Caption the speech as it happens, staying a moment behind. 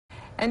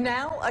And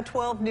now a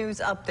 12 News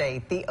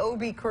update. The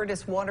O.B.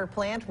 Curtis water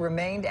plant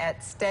remained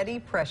at steady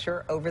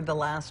pressure over the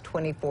last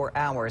 24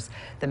 hours.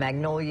 The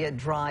Magnolia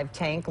Drive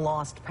tank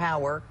lost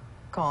power,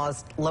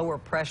 caused lower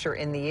pressure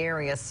in the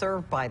area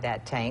served by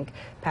that tank.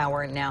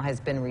 Power now has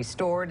been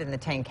restored and the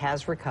tank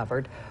has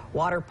recovered.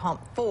 Water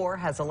pump 4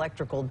 has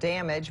electrical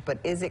damage but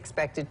is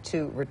expected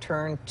to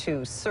return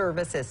to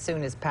service as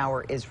soon as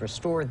power is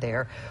restored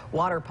there.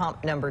 Water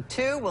pump number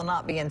 2 will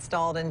not be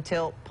installed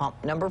until pump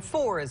number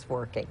 4 is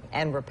working,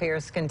 and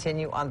repairs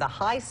continue on the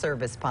high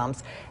service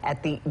pumps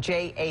at the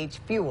J.H.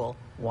 Fuel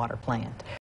water plant.